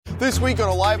This week on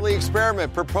A Lively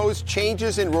Experiment, proposed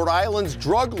changes in Rhode Island's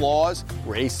drug laws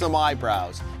raise some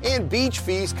eyebrows. And beach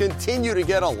fees continue to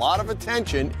get a lot of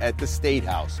attention at the State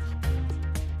House.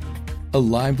 A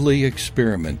Lively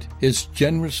Experiment is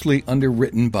generously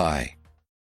underwritten by...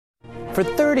 For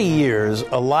 30 years,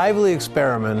 A Lively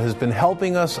Experiment has been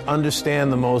helping us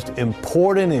understand the most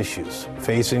important issues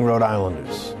facing Rhode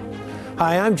Islanders.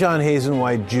 Hi, I'm John Hazen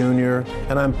White Jr.,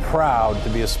 and I'm proud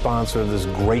to be a sponsor of this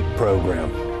great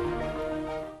program.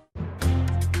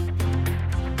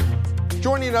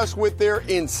 Joining us with their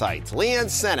insights, Leanne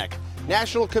Senek,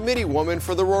 National Committee Woman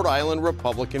for the Rhode Island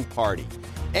Republican Party.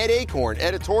 Ed Acorn,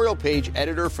 editorial page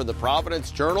editor for the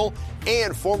Providence Journal,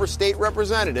 and former state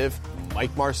representative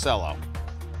Mike Marcello.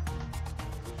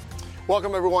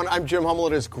 Welcome, everyone. I'm Jim Hummel.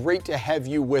 It is great to have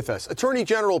you with us. Attorney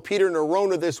General Peter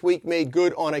Nerona this week made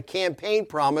good on a campaign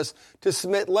promise to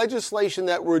submit legislation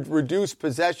that would reduce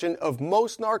possession of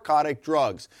most narcotic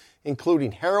drugs,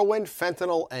 including heroin,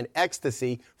 fentanyl, and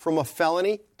ecstasy, from a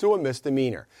felony to a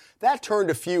misdemeanor. That turned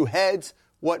a few heads.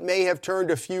 What may have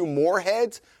turned a few more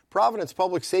heads? Providence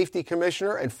Public Safety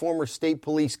Commissioner and former State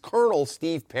Police Colonel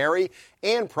Steve Perry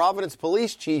and Providence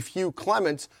Police Chief Hugh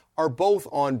Clements are both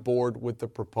on board with the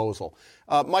proposal.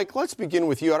 Mike, let's begin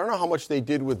with you. I don't know how much they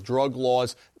did with drug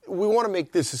laws. We want to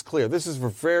make this as clear. This is for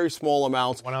very small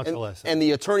amounts. 1 ounce or less. And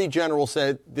the Attorney General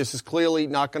said this is clearly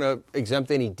not going to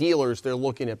exempt any dealers. They're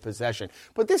looking at possession.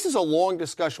 But this is a long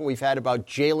discussion we've had about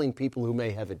jailing people who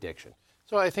may have addiction.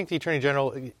 So I think the Attorney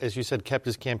General, as you said, kept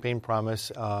his campaign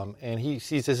promise, and he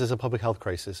sees this as a public health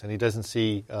crisis, and he doesn't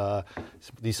see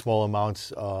these small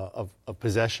amounts of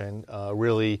possession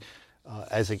really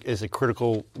as a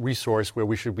critical resource where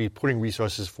we should be putting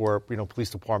resources for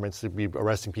police departments to be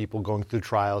arresting people, going through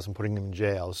trials, and putting them in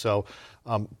jail. So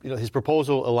his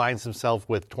proposal aligns himself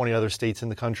with 20 other states in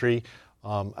the country.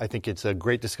 I think it's a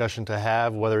great discussion to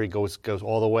have, whether he goes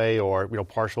all the way or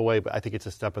partial way, but I think it's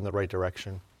a step in the right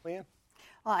direction. Leanne?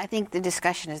 Well, I think the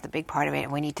discussion is the big part of it,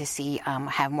 and we need to see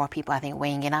have more people, I think,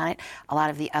 weighing in on it. A lot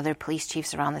of the other police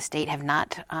chiefs around the state have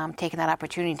not taken that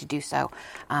opportunity to do so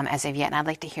as of yet, and I'd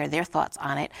like to hear their thoughts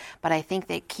on it. But I think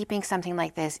that keeping something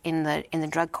like this in the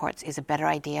drug courts is a better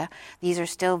idea. These are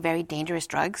still very dangerous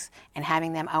drugs, and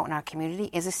having them out in our community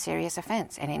is a serious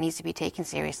offense, and it needs to be taken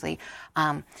seriously.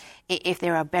 If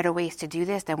there are better ways to do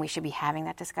this, then we should be having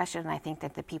that discussion, and I think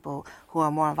that the people who are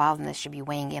more involved in this should be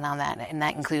weighing in on that, and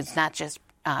that includes not just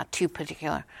two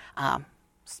particular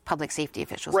public safety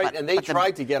officials. Right, and they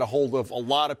tried to get a hold of a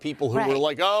lot of people who were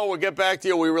like, oh, we'll get back to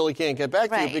you. We really can't get back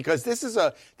to you, because this is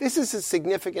a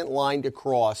significant line to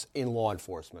cross in law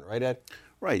enforcement. Right, Ed?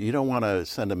 Right. You don't want to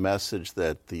send a message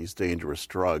that these dangerous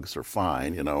drugs are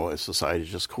fine. Society's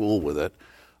just cool with it.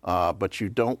 But you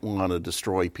don't want to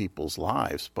destroy people's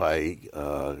lives by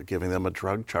giving them a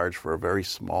drug charge for a very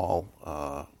small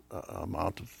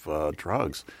amount of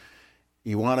drugs.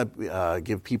 You want to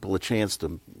give people a chance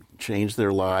to change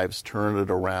their lives, turn it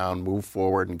around, move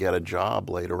forward, and get a job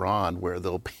later on, where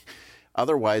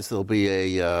otherwise there'll be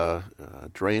a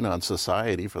drain on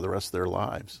society for the rest of their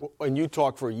lives. And you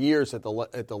talked for years at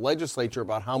the legislature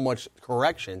about how much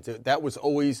corrections. That was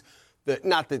always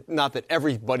not that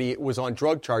everybody was on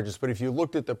drug charges, but if you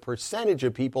looked at the percentage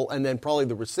of people and then probably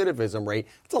the recidivism rate,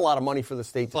 it's a lot of money for the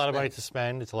state to spend. It's a lot of money to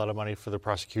spend. It's a lot of money for the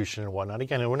prosecution and whatnot.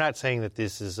 Again, we're not saying that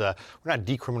this is, we're not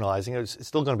decriminalizing it. It's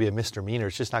still going to be a misdemeanor.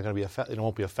 It's just not going to be it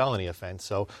won't be a felony offense.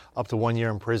 So up to 1 year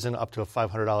in prison, up to a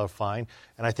 $500 fine.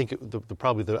 And I think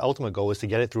probably the ultimate goal is to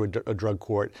get it through a drug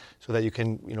court so that you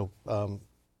can,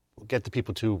 get the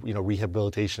people to,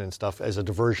 rehabilitation and stuff as a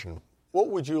diversion. What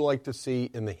would you like to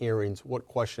see in the hearings? What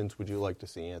questions would you like to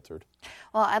see answered?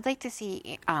 Well, I'd like to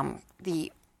see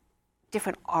the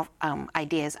different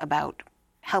ideas about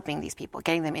helping these people,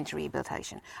 getting them into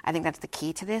rehabilitation. I think that's the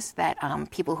key to this, that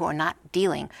people who are not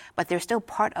dealing, but they're still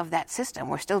part of that system.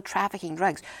 We're still trafficking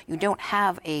drugs. You don't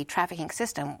have a trafficking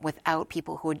system without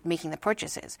people who are making the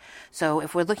purchases. So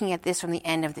if we're looking at this from the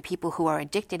end of the people who are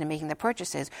addicted and making the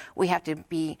purchases, we have to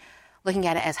be looking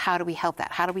at it as, how do we help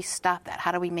that? How do we stop that?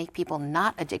 How do we make people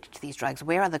not addicted to these drugs?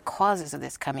 Where are the causes of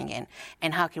this coming in?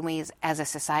 And how can we, as a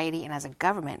society and as a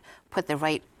government, put the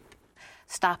right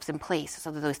stops in place so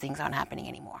that those things aren't happening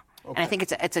anymore? Okay. And I think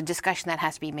it's a discussion that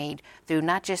has to be made through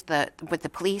not just with the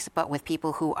police, but with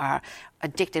people who are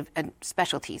addictive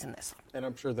specialties in this. And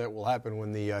I'm sure that will happen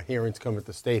when the hearings come at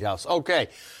the State House. Okay.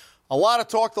 A lot of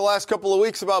talk the last couple of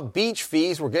weeks about beach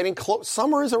fees. We're getting close.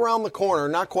 Summer is around the corner,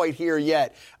 not quite here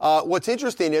yet. What's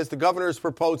interesting is the governor is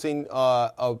proposing trying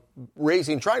to raise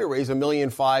 $1.5 million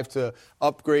to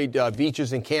upgrade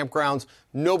beaches and campgrounds.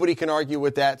 Nobody can argue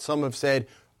with that. Some have said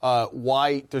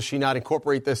Why does she not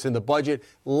incorporate this in the budget?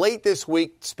 Late this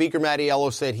week, Speaker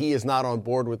Mattiello said he is not on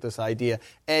board with this idea.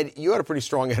 Ed, you had a pretty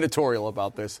strong editorial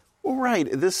about this. Well, right.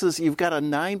 You've got a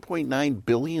 $9.9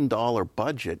 billion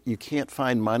budget. You can't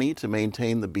find money to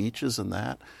maintain the beaches and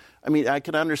that. I mean, I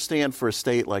can understand for a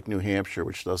state like New Hampshire,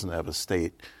 which doesn't have a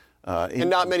state and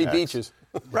not many beaches.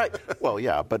 Right. Well,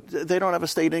 yeah, but they don't have a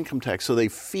state income tax, so they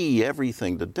fee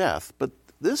everything to death. But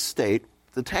this state,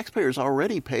 the taxpayers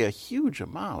already pay a huge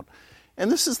amount.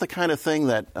 And this is the kind of thing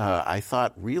that I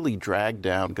thought really dragged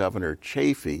down Governor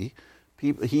Chafee.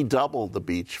 He doubled the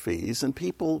beach fees, and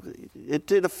it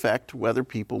did affect whether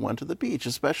people went to the beach,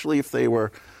 especially if they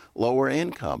were lower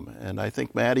income. And I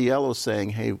think Mattiello's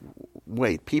saying, hey,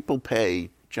 wait, people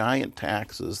pay giant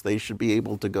taxes. They should be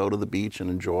able to go to the beach and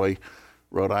enjoy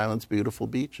Rhode Island's beautiful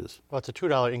beaches. Well, it's a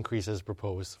 $2 increase as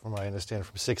proposed, from what I understand,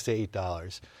 from $6 to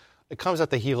 $8. It comes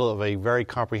at the heel of a very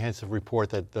comprehensive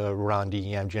report that the Rhode Island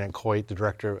DEM, Janet Coit, the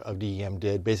director of DEM,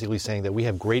 did, basically saying that we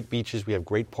have great beaches, we have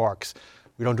great parks.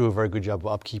 We don't do a very good job of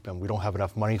upkeep them. We don't have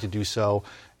enough money to do so.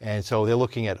 And so they're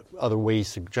looking at other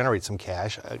ways to generate some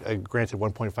cash. Granted,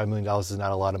 $1.5 million is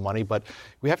not a lot of money, but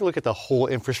we have to look at the whole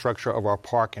infrastructure of our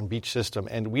park and beach system.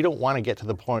 And we don't want to get to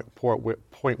the point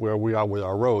where we are with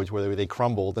our roads, where they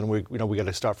crumble. Then we got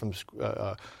to start from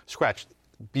scratch.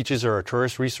 Beaches are a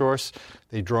tourist resource.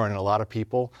 They draw in a lot of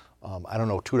people. I don't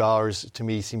know, $2 to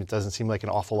me doesn't seem like an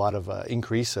awful lot of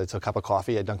increase. It's a cup of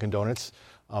coffee at Dunkin' Donuts.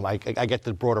 I get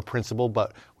the broader principle,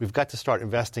 but we've got to start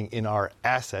investing in our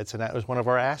assets, and that was one of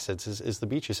our assets is the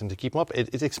beaches. And to keep them up,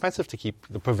 it's expensive to keep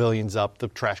the pavilions up, the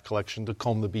trash collection, to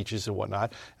comb the beaches and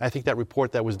whatnot. And I think that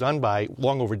report that was done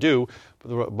long overdue,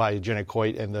 by Janet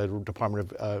Coit and the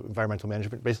Department of Environmental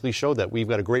Management basically showed that we've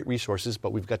got great resources,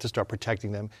 but we've got to start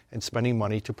protecting them and spending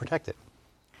money to protect it.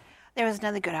 There was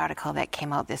another good article that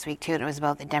came out this week, too. It was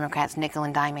about the Democrats nickel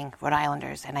and diming Rhode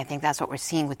Islanders, and I think that's what we're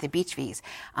seeing with the beach fees.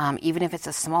 Even if it's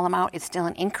a small amount, it's still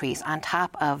an increase on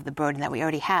top of the burden that we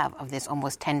already have of this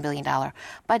almost $10 billion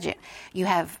budget. You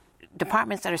have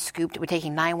departments that are scooped. We're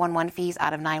taking 911 fees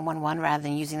out of 911 rather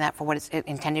than using that for what it's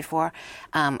intended for.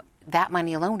 That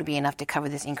money alone would be enough to cover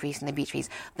this increase in the beach fees.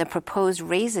 The proposed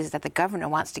raises that the governor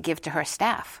wants to give to her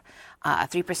staff, a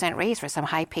 3% raise for some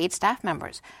high-paid staff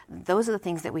members. Those are the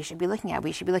things that we should be looking at.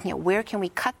 We should be looking at where can we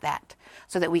cut that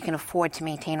so that we can afford to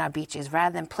maintain our beaches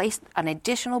rather than place an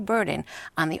additional burden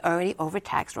on the already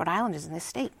overtaxed Rhode Islanders in this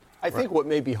state. I think what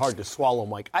may be hard to swallow,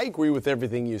 Mike, I agree with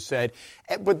everything you said,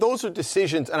 but those are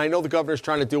decisions, and I know the governor's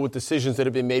trying to deal with decisions that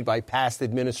have been made by past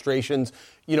administrations.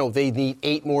 You know, they need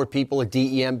 8 more people at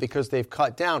DEM because they've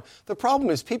cut down. The problem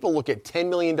is people look at $10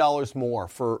 million more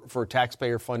for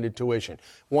taxpayer-funded tuition,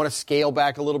 want to scale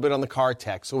back a little bit on the car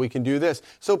tax so we can do this.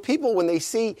 So people, when they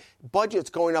see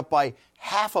budgets going up by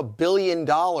 $500 million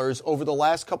over the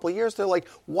last couple of years, they're like,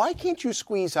 why can't you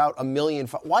squeeze out $1 million?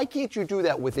 Why can't you do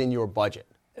that within your budget?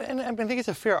 And I think it's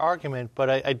a fair argument, but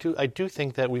I do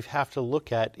think that we have to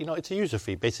look at, it's a user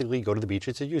fee. Basically, you go to the beach,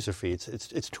 it's a user fee. It's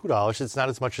 $2. It's not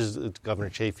as much as Governor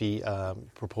Chafee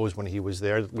proposed when he was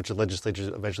there, which the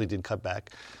legislature eventually did cut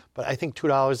back. But I think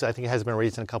 $2, I think it has been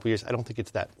raised in a couple of years. I don't think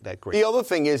it's that great. The other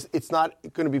thing is it's not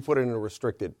going to be put in a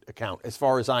restricted account, as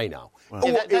far as I know. Well,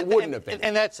 it wouldn't have been.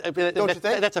 And that's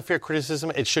a fair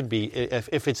criticism. It should be.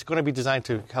 If it's going to be designed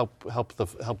to help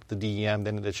the DEM,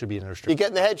 then it should be in a restricted. You're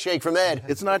getting the head shake from Ed.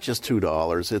 It's not just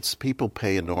 $2. It's people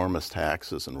pay enormous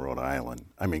taxes in Rhode Island.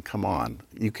 I mean, come on.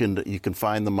 You can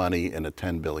find the money in a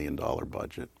 $10 billion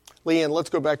budget. Leanne, let's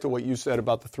go back to what you said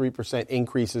about the 3%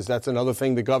 increases. That's another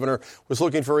thing. The governor was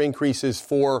looking for increases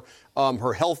for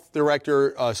her health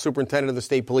director, superintendent of the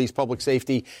state police, public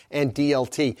safety, and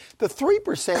DLT. The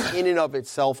 3% in and of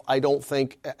itself, I don't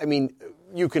think,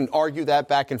 you can argue that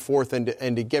back and forth and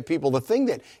to get people. The thing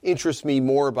that interests me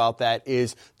more about that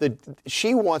is that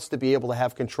she wants to be able to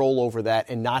have control over that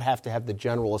and not have to have the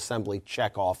General Assembly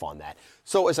check off on that.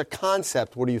 So as a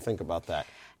concept, what do you think about that?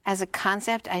 As a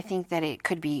concept, I think that it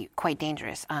could be quite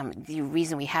dangerous. The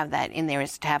reason we have that in there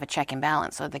is to have a check and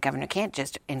balance so the governor can't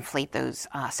just inflate those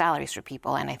salaries for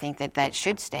people. And I think that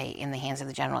should stay in the hands of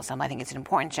the General Assembly. I think it's an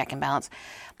important check and balance.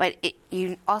 But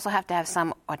you also have to have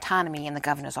some autonomy in the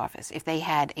governor's office. If they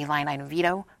had a line item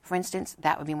veto, for instance,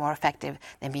 that would be more effective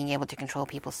than being able to control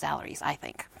people's salaries, I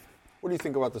think. What do you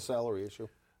think about the salary issue?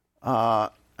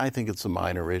 I think it's a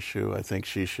minor issue. I think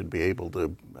she should be able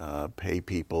to pay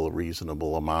people a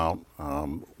reasonable amount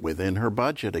within her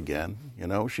budget again.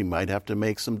 She might have to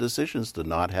make some decisions to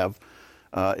not have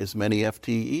as many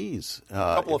FTEs. A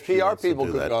couple of PR people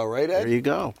could go, right, Ed? There you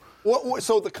go.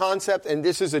 So the concept, and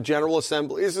this is a General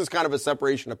Assembly, this is kind of a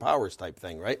separation of powers type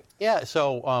thing, right? Yeah,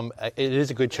 so it is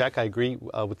a good check. I agree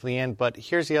with Leanne, but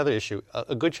here's the other issue.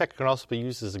 A good check can also be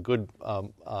used as a good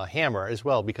hammer as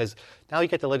well, because now you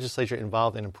get the legislature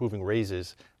involved in improving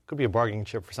raises. It could be a bargaining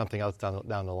chip for something else down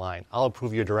the line. I'll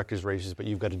approve your director's raises, but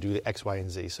you've got to do the X, Y, and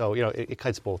Z. So, it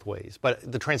cuts both ways.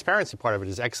 But the transparency part of it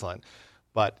is excellent,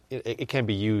 but it can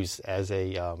be used as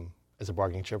a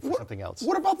bargaining chip for something else.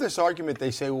 What about this argument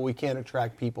they say, well, we can't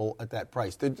attract people at that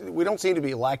price? We don't seem to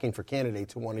be lacking for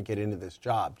candidates who want to get into this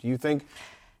job. Do you think?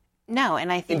 No,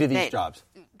 and I think into these jobs.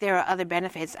 There are other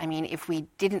benefits. I mean, if we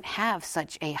didn't have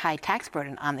such a high tax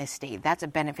burden on this state, that's a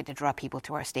benefit to draw people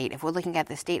to our state. If we're looking at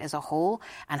the state as a whole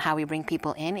and how we bring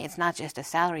people in, it's not just a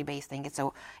salary-based thing.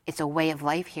 It's a way of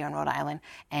life here in Rhode Island,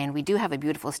 and we do have a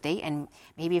beautiful state. And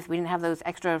maybe if we didn't have those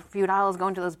extra few dollars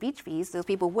going to those beach fees, those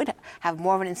people would have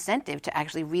more of an incentive to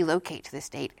actually relocate to the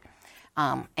state.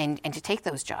 And to take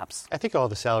those jobs. I think all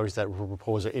the salaries that were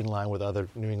proposed are in line with other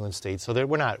New England states, so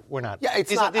we're not. Yeah,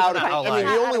 it's not out of. I mean,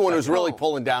 the only one who's really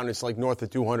pulling down is like north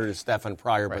of 200 is Stephen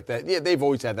Pryor, right. But they've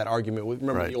always had that argument with.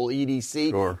 Remember the old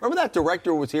EDC? Sure. Remember that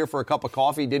director was here for a cup of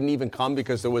coffee, didn't even come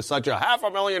because there was such a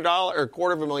 $500,000 or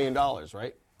 $250,000,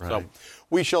 right? Right. So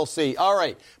we shall see. All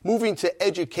right, moving to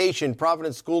education,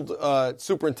 Providence School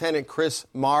Superintendent Chris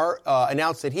Marr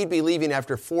announced that he'd be leaving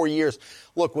after 4 years.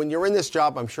 Look, when you're in this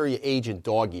job, I'm sure you age in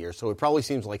dog years, so it probably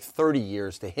seems like 30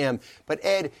 years to him. But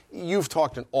Ed, you've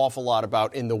talked an awful lot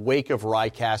about in the wake of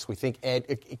RICAS, we think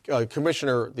the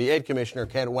Ed Commissioner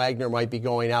Ken Wagner might be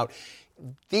going out.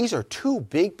 These are two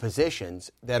big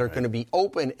positions that are going to be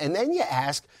open, and then you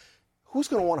ask, who's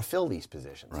going to want to fill these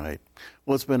positions? Right.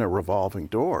 Well, it's been a revolving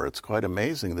door. It's quite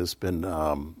amazing. There's been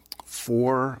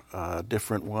 4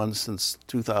 different ones since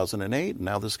 2008, and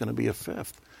now there's going to be a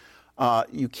 5th.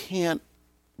 You can't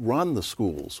run the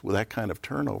schools with that kind of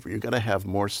turnover. You've got to have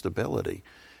more stability.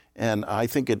 And I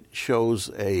think it shows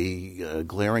a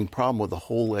glaring problem with the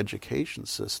whole education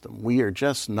system. We are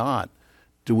just not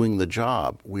doing the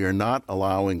job. We are not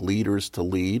allowing leaders to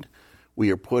lead.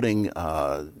 We are putting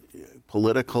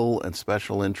political and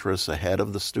special interests ahead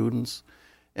of the students.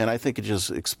 And I think it just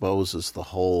exposes the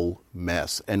whole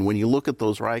mess. And when you look at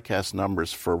those RICAS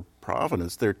numbers for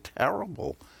Providence, they're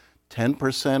terrible.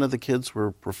 10% of the kids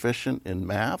were proficient in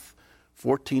math,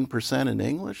 14% in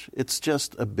English. It's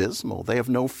just abysmal. They have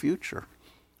no future.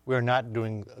 We're not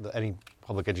doing any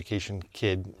public education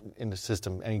kid in the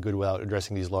system any good without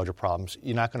addressing these larger problems.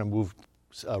 You're not going to move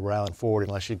Rhode Island forward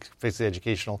unless you fix the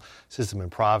educational system in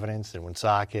Providence and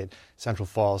Woonsocket, Central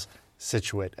Falls,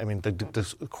 Scituate. I mean,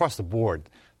 across the board,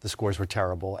 the scores were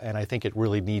terrible, and I think it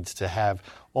really needs to have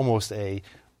almost a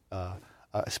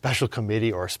special committee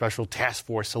or a special task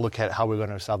force to look at how we're going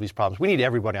to solve these problems. We need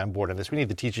everybody on board on this. We need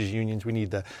the teachers' unions. We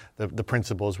need the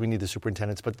principals. We need the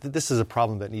superintendents. But this is a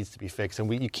problem that needs to be fixed.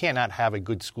 And you cannot have a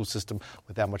good school system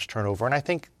with that much turnover. And I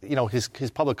think,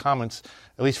 his public comments,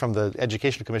 at least from the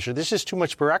Education Commissioner, there's just too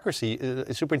much bureaucracy.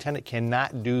 A superintendent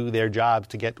cannot do their job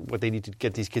to get what they need to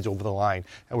get these kids over the line.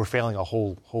 And we're failing a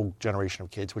whole generation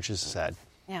of kids, which is sad.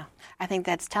 Yeah, I think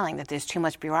that's telling that there's too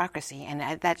much bureaucracy,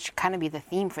 and that should kind of be the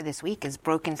theme for this week is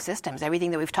broken systems.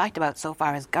 Everything that we've talked about so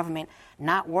far is government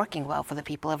not working well for the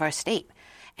people of our state,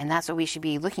 and that's what we should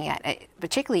be looking at,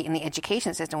 particularly in the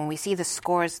education system when we see the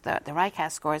scores, the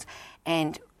RICAS scores,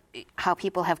 and how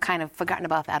people have kind of forgotten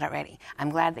about that already. I'm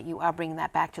glad that you are bringing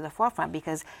that back to the forefront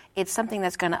because it's something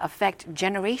that's going to affect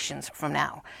generations from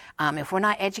now. If we're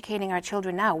not educating our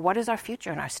children now, what is our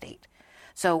future in our state?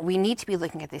 So we need to be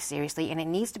looking at this seriously, and it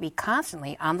needs to be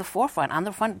constantly on the forefront, on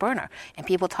the front burner, and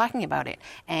people talking about it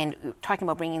and talking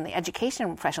about bringing the education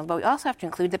professionals. But we also have to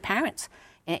include the parents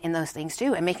in those things,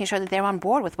 too, and making sure that they're on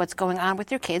board with what's going on with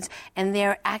their kids and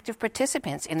they're active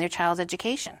participants in their child's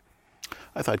education.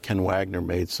 I thought Ken Wagner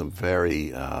made some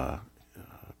very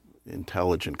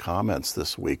intelligent comments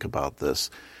this week about this,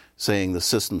 saying the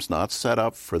system's not set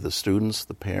up for the students,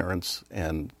 the parents,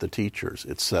 and the teachers.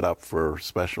 It's set up for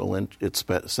it's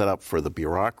set up for the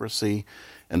bureaucracy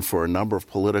and for a number of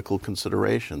political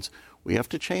considerations. We have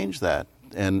to change that,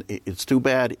 and it's too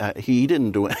bad he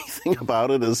didn't do anything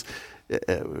about it.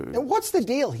 And what's the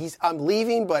deal? I'm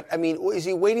leaving, but, I mean, is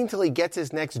he waiting till he gets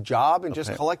his next job and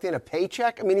just collecting a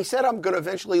paycheck? I mean, he said, I'm going to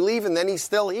eventually leave, and then he's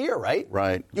still here, right?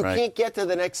 Right. You can't get to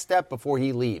the next step before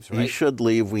he leaves, right? He should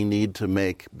leave. We need to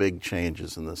make big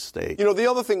changes in this state.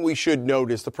 The other thing we should note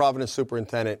is the Providence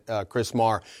Superintendent, Chris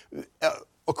Marr,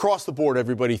 across the board,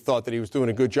 everybody thought that he was doing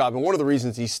a good job. And one of the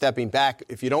reasons he's stepping back,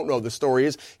 if you don't know the story,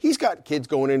 is he's got kids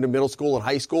going into middle school and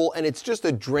high school, and it's just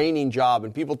a draining job.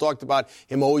 And people talked about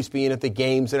him always being at the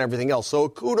games and everything else. So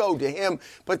kudos to him,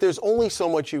 but there's only so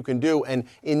much you can do. And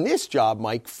in this job,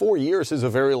 Mike, 4 years is a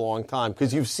very long time,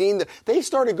 because you've seen that they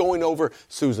started going over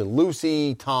Susan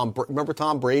Lucy, remember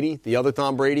Tom Brady, the other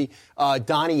Tom Brady,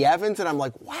 Donnie Evans, and I'm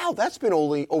like, wow, that's been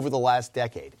only over the last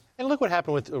decade. And look what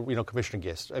happened with Commissioner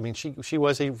Gist. I mean, she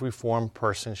was a reform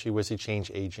person. She was a change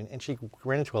agent, and she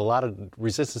ran into a lot of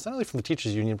resistance, not only from the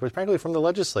teachers union, but frankly from the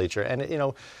legislature. And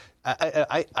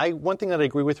one thing that I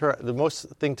agree with her, the most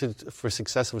thing for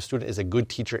success of a student is a good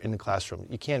teacher in the classroom.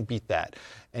 You can't beat that.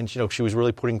 And she was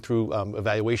really putting through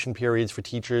evaluation periods for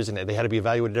teachers, and they had to be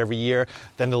evaluated every year.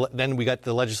 Then we got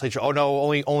the legislature. Oh no,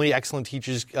 only excellent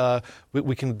teachers.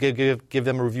 We can give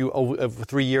them a review over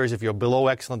 3 years. If you're below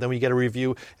excellent, then we get a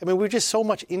review. I mean, we're just so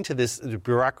much into this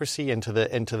bureaucracy and to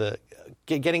the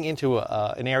getting into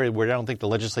an area where I don't think the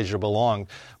legislature belonged.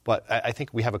 But I think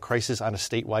we have a crisis on a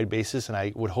statewide basis, and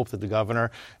I would hope that the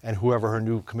governor and whoever her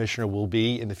new commissioner will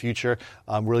be in the future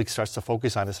really starts to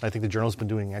focus on this. And I think the Journal's been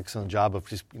doing an excellent job of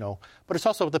just, but it's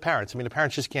also with the parents. I mean, the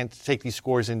parents just can't take these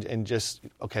scores and just,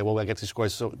 okay, well, I get these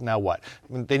scores, so now what?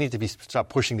 I mean, they need to start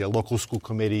pushing their local school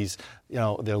committees,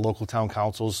 their local town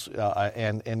councils,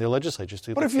 and their legislatures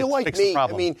to But if you're like me,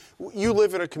 I mean, you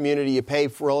live in a community, you pay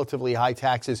for relatively high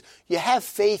taxes, you have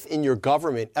faith in your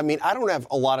government. I mean, I don't have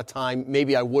a lot of time.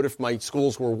 Maybe I would if my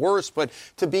schools were worse, but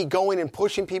to be going and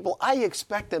pushing people, I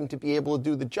expect them to be able to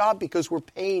do the job because we're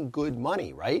paying good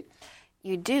money, right?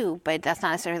 You do, but that's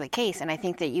not necessarily the case. And I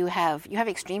think that you have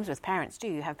extremes with parents, too.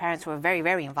 You have parents who are very,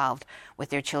 very involved with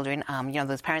their children.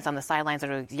 Those parents on the sidelines that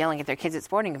are yelling at their kids at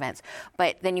sporting events.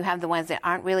 But then you have the ones that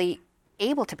aren't really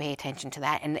able to pay attention to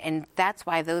that. And that's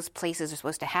why those places are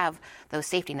supposed to have those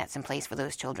safety nets in place for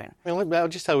those children. I mean, I'll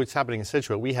just tell you what's happening in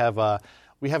Situate. We have a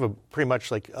pretty much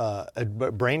like a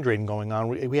brain drain going on.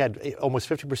 We had almost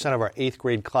 50% of our eighth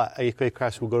grade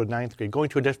class who go to ninth grade going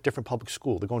to a different public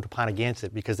school. They're going to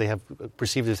Pontigansett because they have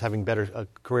perceived as having better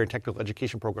career and technical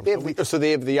education programs. So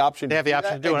they have the option. They have the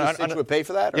option to do it. Does Situate pay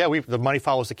for that? Or? Yeah, the money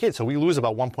follows the kids. So we lose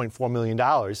about $1.4 million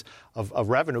of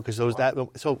revenue because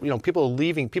people are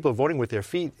leaving. People are voting with their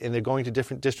feet and they're going to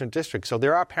different districts. So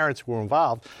there are parents who are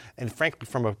involved. And frankly,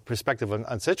 from a perspective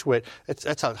on Situate,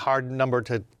 that's a hard number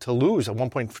to lose.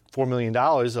 $1.4 million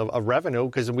of revenue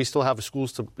because we still have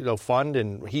schools to fund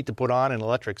and heat to put on and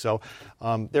electric. So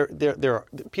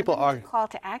people are a call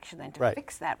to action then to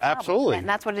fix that problem. Absolutely, and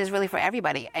that's what it is really for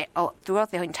everybody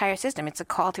throughout the entire system. It's a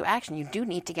call to action. You do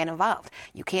need to get involved.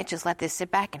 You can't just let this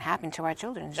sit back and happen to our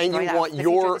children. And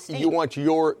you want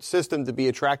your system to be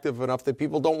attractive enough that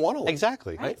people don't want to live.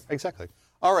 Exactly. Right. Exactly.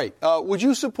 All right. Would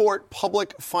you support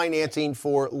public financing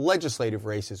for legislative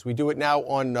races? We do it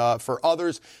now for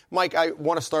others. Mike, I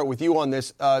want to start with you on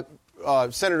this.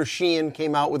 Senator Sheehan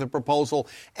came out with a proposal,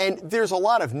 and there's a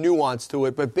lot of nuance to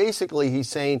it, but basically he's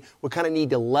saying we kind of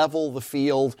need to level the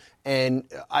field, and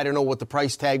I don't know what the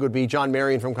price tag would be. John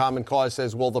Marion from Common Cause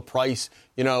says, well, the price,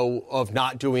 of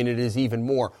not doing it is even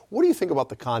more. What do you think about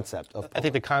the concept of public? I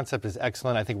think the concept is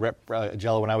excellent. I think Rep.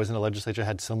 Jello, when I was in the legislature,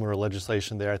 had similar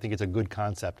legislation there. I think it's a good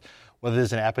concept. Whether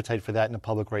there's an appetite for that in the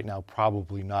public right now,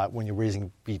 probably not when you're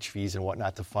raising beach fees and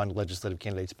whatnot to fund legislative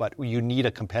candidates. But you need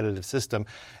a competitive system.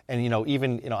 And,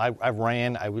 I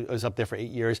ran, I was up there for 8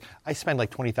 years. I spend like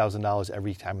 $20,000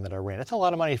 every time that I ran. It's a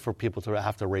lot of money for people to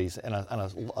have to raise in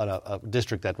a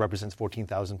district that represents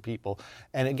 14,000 people.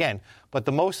 And again, but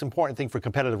the most important thing for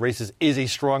competitive races is a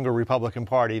stronger Republican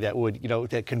Party that would,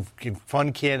 that can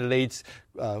fund candidates,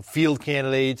 field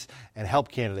candidates, and help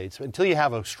candidates. Until you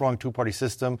have a strong two-party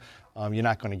system, you're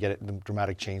not going to get the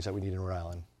dramatic change that we need in Rhode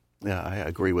Island. Yeah, I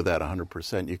agree with that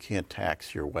 100%. You can't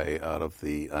tax your way out of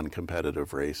the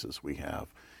uncompetitive races we have.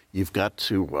 You've got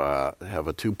to have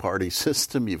a two-party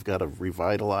system. You've got to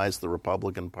revitalize the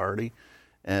Republican Party.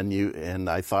 And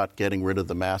I thought getting rid of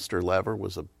the master lever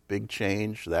was a big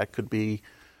change. That could be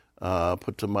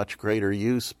put to much greater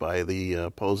use by the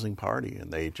opposing party,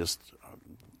 and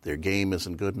their game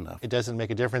isn't good enough. It doesn't make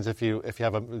a difference if you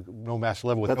have no master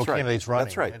level with candidates running.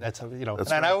 That's right.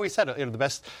 And I always said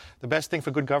the best thing for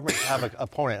good government is to have an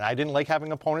opponent. I didn't like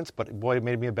having opponents, but boy, it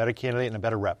made me a better candidate and a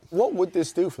better rep. What would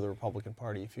this do for the Republican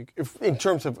Party if in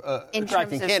terms of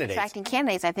attracting candidates? Attracting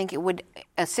candidates, I think it would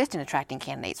assist in attracting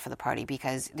candidates for the party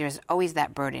because there's always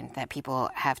that burden that people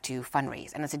have to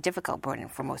fundraise, and it's a difficult burden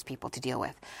for most people to deal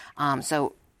with.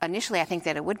 So initially, I think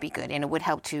that it would be good, and it would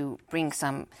help to bring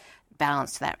some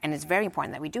balance to that. And it's very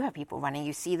important that we do have people running.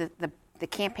 You see the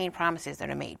campaign promises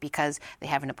that are made because they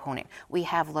have an opponent. We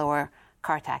have lower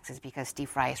car taxes because Steve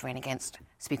Frias ran against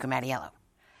Speaker Mattiello.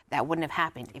 That wouldn't have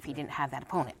happened if he didn't have that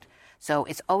opponent. So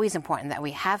it's always important that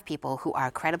we have people who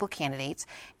are credible candidates,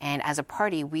 and as a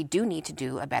party, we do need to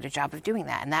do a better job of doing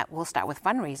that, and that will start with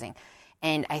fundraising.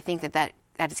 And I think that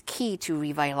is key to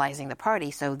revitalizing the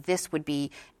party, so this would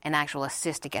be an actual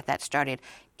assist to get that started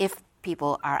if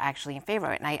people are actually in favor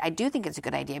of it. And I do think it's a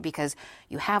good idea because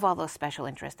you have all those special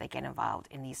interests that get involved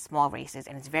in these small races,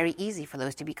 and it's very easy for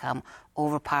those to become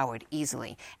overpowered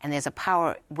easily. And there's a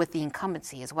power with the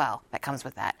incumbency as well that comes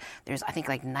with that. There's, I think,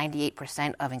 like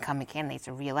 98% of incumbent candidates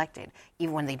are reelected,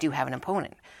 even when they do have an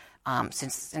opponent.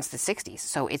 Since the 60s.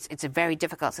 So it's a very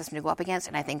difficult system to go up against,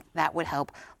 and I think that would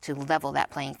help to level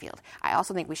that playing field. I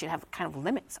also think we should have kind of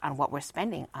limits on what we're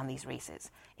spending on these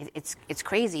races. It's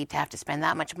crazy to have to spend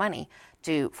that much money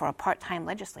for a part-time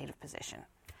legislative position.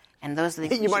 And those are the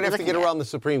things you might have to get around the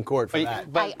Supreme Court for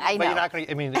that. But I know. But you're not going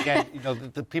to, I mean, again,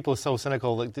 the people are so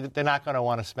cynical. Like, they're not going to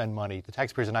want to spend money. The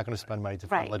taxpayers are not going to spend money to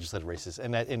fund legislative races.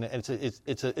 And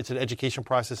it's an education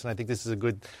process, and I think this is a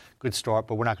good start,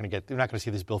 but we're not going to see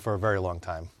this bill for a very long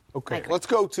time. Okay, let's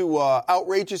go to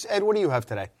outrageous. Ed, what do you have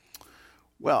today?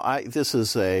 Well, this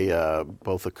is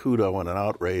both a kudo and an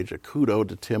outrage. A kudo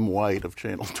to Tim White of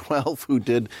Channel 12, who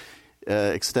did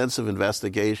extensive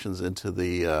investigations into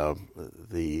the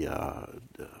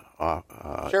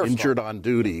injured on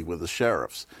duty with the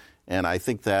sheriffs. And I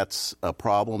think that's a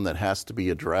problem that has to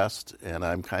be addressed. And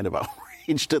I'm kind of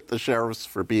outraged at the sheriffs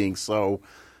for being so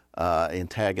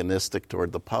antagonistic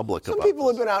toward the public. Some people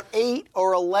have been out 8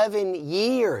 or 11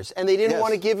 years, and they didn't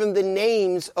want to give them the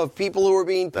names of people who were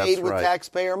being paid with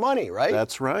taxpayer money, right?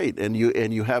 That's right. And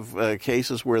you have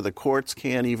cases where the courts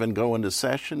can't even go into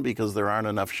session because there aren't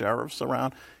enough sheriffs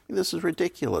around. This is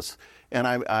ridiculous. And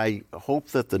I hope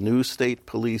that the new state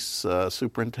police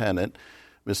superintendent,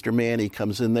 Mr. Manny,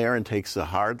 comes in there and takes a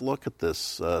hard look at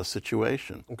this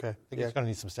situation. Okay, I think it's going to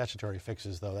need some statutory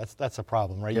fixes, though. That's a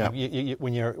problem, right? Yeah.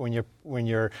 When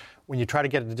you try to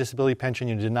get a disability pension,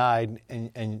 you're denied,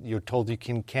 and you're told you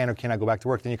can or cannot go back to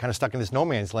work. Then you're kind of stuck in this no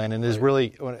man's land. And there's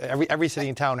really every city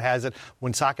in town has it.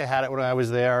 When Saka had it when I was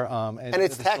there, and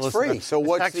it's tax free. So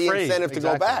what's the incentive to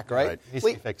go back, right? Needs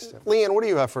to be fixed. Leanne, what do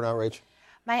you have for an outrage?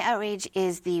 My outrage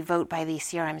is the vote by the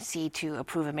CRMC to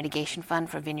approve a mitigation fund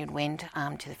for Vineyard Wind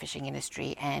to the fishing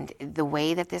industry. And the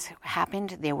way that this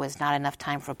happened, there was not enough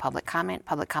time for public comment.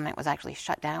 Public comment was actually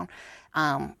shut down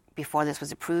before this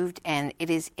was approved. And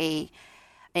it is a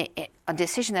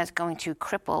decision that's going to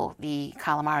cripple the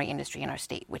calamari industry in our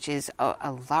state, which is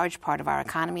a large part of our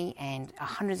economy, and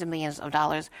hundreds of millions of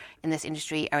dollars in this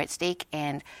industry are at stake.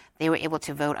 And they were able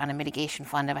to vote on a mitigation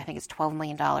fund of, I think it's $12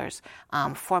 million,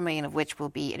 $4 million of which will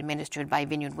be administered by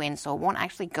Vineyard Wind. So it won't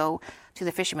actually go to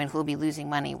the fishermen who will be losing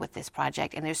money with this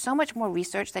project. And there's so much more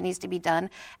research that needs to be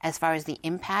done as far as the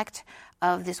impact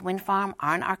of this wind farm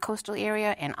on our coastal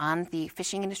area and on the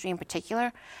fishing industry in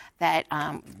particular, that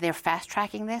they're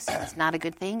fast-tracking this. It's not a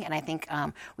good thing, and I think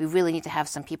we really need to have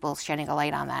some people shedding a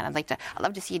light on that. I'd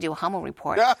love to see you do a Hummel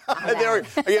report. I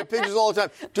get pictures all the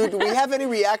time. Do we have any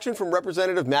reaction from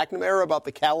Representative McNamara about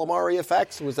the calamari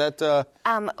effects? Was that?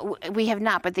 We have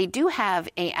not, but they do have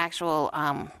a actual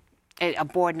a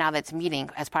board now that's meeting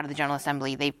as part of the General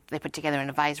Assembly. They put together an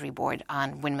advisory board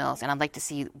on windmills, and I'd like to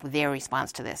see their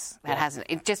response to this.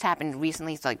 It just happened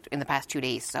recently, so in the past 2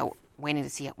 days. So waiting to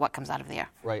see what comes out of there.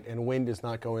 Right, and wind is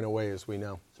not going away, as we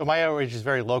know. So my outrage is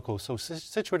very local. So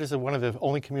Scituate is one of the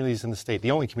only communities in the state,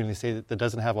 that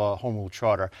doesn't have a home rule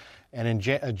charter. And in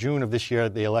June of this year,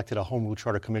 they elected a home rule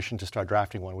charter commission to start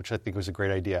drafting one, which I think was a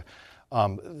great idea.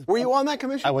 Were you on that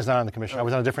commission? I was not on the commission. I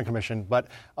was on a different commission. But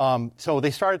so they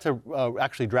started to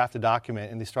actually draft a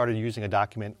document, and they started using a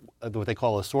document, what they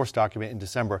call a source document, in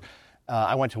December.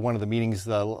 I went to one of the meetings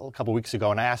a couple weeks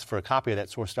ago, and I asked for a copy of that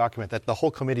source document that the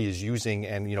whole committee is using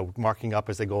and marking up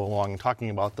as they go along and talking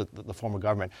about the form of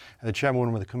government. And the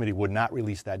chairwoman of the committee would not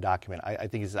release that document. I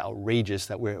think it's outrageous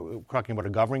that we're talking about a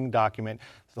governing document.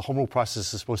 The home rule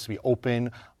process is supposed to be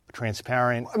open,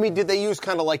 transparent. I mean, did they use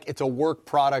kind of like it's a work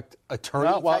product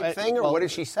attorney type thing, or what did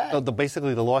she say?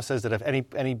 Basically, the law says that if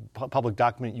any public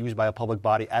document used by a public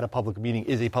body at a public meeting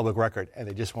is a public record, and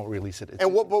they just won't release it.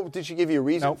 And what did she give you a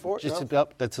reason for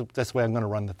it? That's the way I'm going to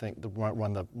run the thing.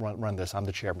 Run this. I'm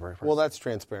the chairman. Well, that's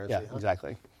transparency. Yeah,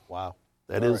 exactly. Wow,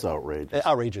 that is outrageous.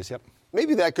 Outrageous. Yep.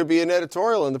 Maybe that could be an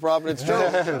editorial in the Providence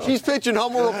Journal. She's pitching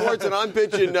Hummel reports, and I'm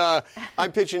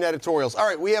pitching editorials. All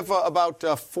right, we have about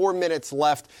 4 minutes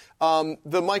left.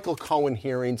 The Michael Cohen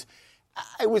hearings.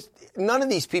 None of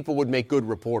these people would make good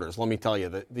reporters. Let me tell you,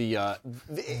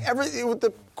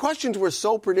 the questions were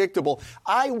so predictable.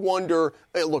 I wonder.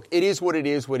 Look, it is what it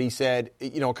is. What he said,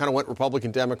 kind of went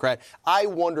Republican, Democrat. I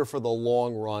wonder for the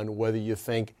long run whether you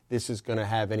think this is going to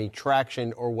have any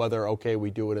traction or whether we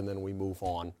do it and then we move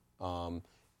on.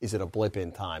 Is it a blip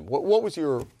in time? What was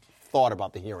your thought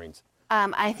about the hearings?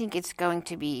 I think it's going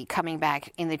to be coming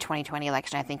back in the 2020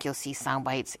 election. I think you'll see sound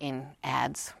bites in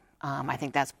ads. I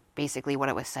think that's basically what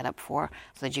it was set up for,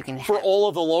 so that you can for all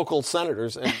of the local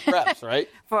senators and reps, right?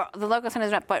 For the local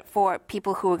senators, but for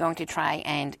people who are going to try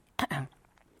and.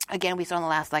 Again, we saw in the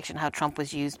last election how Trump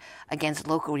was used against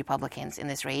local Republicans in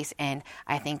this race, and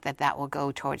I think that will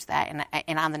go towards that,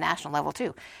 and on the national level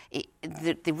too.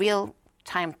 The real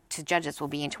time to judge this will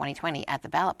be in 2020 at the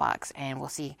ballot box, and we'll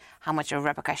see how much of a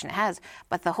repercussion it has.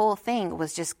 But the whole thing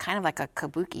was just kind of like a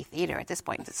kabuki theater at this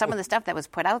point. Some of the stuff that was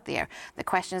put out there, the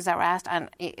questions that were asked,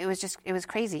 it was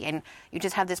crazy. And you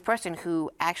just have this person who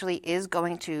actually is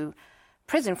going to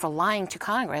prison for lying to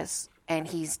Congress, and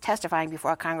he's testifying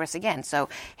before Congress again. So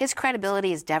his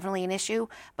credibility is definitely an issue,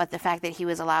 but the fact that he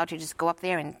was allowed to just go up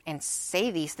there and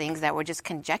say these things that were just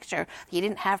conjecture, he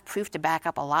didn't have proof to back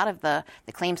up a lot of the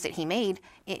claims that he made,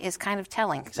 is kind of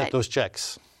telling. Except those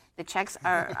checks. The checks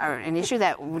are an issue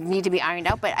that would need to be ironed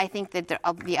out, but I think that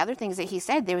the other things that he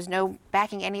said, there was no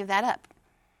backing any of that up.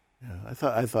 Yeah,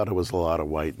 I thought it was a lot of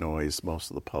white noise. Most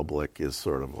of the public is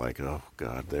sort of like, oh,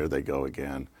 God, there they go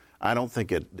again. I don't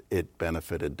think it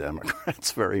benefited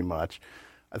Democrats very much.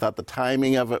 I thought the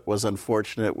timing of it was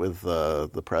unfortunate with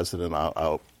the president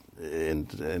out in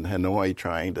Hanoi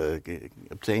trying to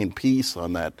obtain peace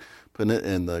on that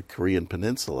in the Korean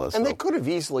Peninsula. And they could have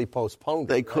easily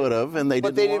postponed it. They could have, and they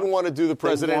didn't want to do the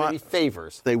president any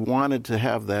favors. They wanted to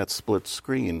have that split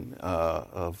screen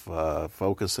of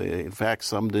focusing. In fact,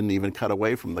 some didn't even cut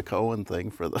away from the Cohen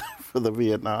thing for the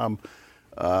Vietnam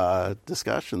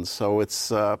discussions. So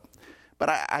it's. But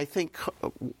I think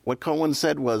what Cohen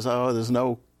said was, there's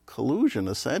no collusion,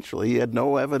 essentially. He had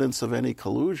no evidence of any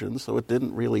collusion, so it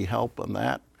didn't really help on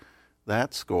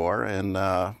that score. And,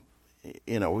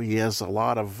 he has a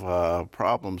lot of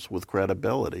problems with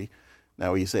credibility.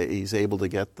 Now he's able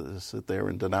to sit there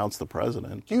and denounce the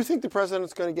president. Do you think the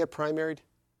president's going to get primaried?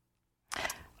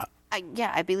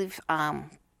 Yeah, I believe... I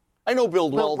know Bill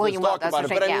Weld has talked about it,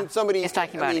 but I mean, somebody is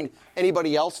talking about it.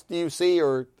 Anybody else do you see,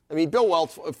 or... I mean, Bill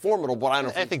Weld's formidable, but I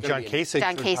don't think... I think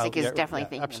John Kasich is definitely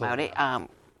thinking about it,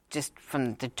 just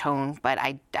from the tone, but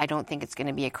I don't think it's going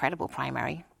to be a credible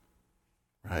primary.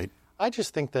 Right. I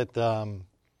just think that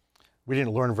we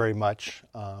didn't learn very much,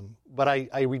 but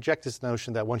I reject this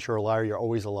notion that once you're a liar, you're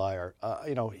always a liar.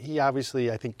 He obviously,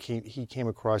 I think he came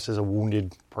across as a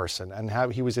wounded person, and how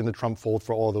he was in the Trump fold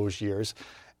for all those years.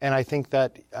 And I think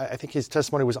his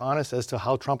testimony was honest as to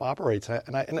how Trump operates.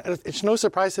 And it's no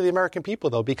surprise to the American people,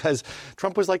 though, because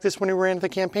Trump was like this when he ran the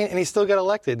campaign, and he still got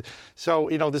elected. So,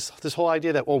 this whole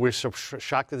idea that, we're so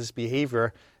shocked at this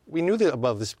behavior. We knew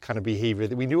about this kind of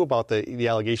behavior. We knew about the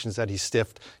allegations that he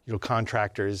stiffed,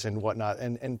 contractors and whatnot,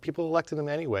 and people elected him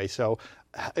anyway. So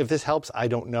if this helps, I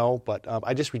don't know. But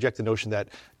I just reject the notion that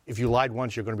if you lied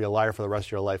once, you're going to be a liar for the rest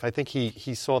of your life. I think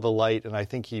he saw the light, and I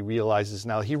think he realizes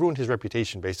now he ruined his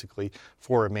reputation, basically,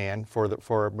 for a man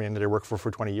that I worked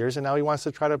for 20 years, and now he wants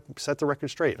to try to set the record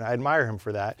straight. And I admire him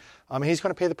for that. And he's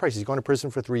going to pay the price. He's going to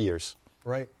prison for 3 years.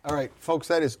 Right. All right, folks,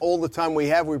 that is all the time we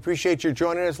have. We appreciate you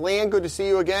joining us. Leanne, good to see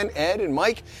you again. Ed and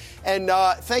Mike. And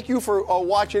thank you for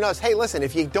watching us. Hey, listen,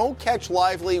 if you don't catch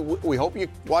Lively, we hope you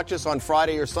watch us on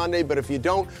Friday or Sunday. But if you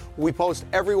don't, we post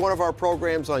every one of our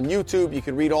programs on YouTube. You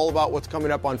can read all about what's coming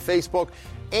up on Facebook.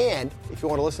 And if you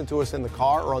want to listen to us in the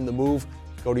car or on the move,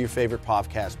 go to your favorite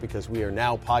podcast, because we are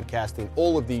now podcasting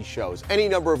all of these shows. Any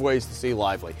number of ways to see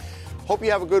Lively. Hope you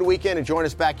have a good weekend, and join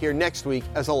us back here next week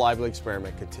as the Lively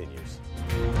experiment continues.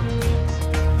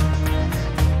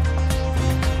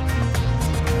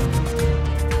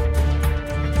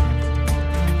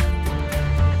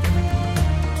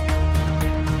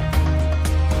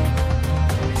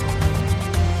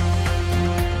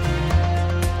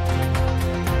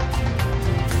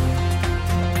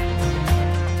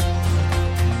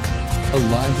 A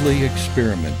Lively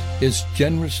Experiment is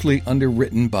generously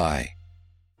underwritten by...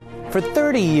 For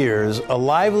 30 years, A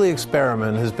Lively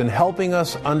Experiment has been helping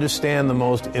us understand the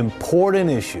most important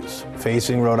issues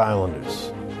facing Rhode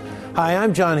Islanders. Hi,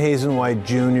 I'm John Hazen White,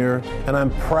 Jr., and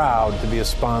I'm proud to be a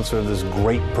sponsor of this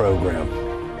great program.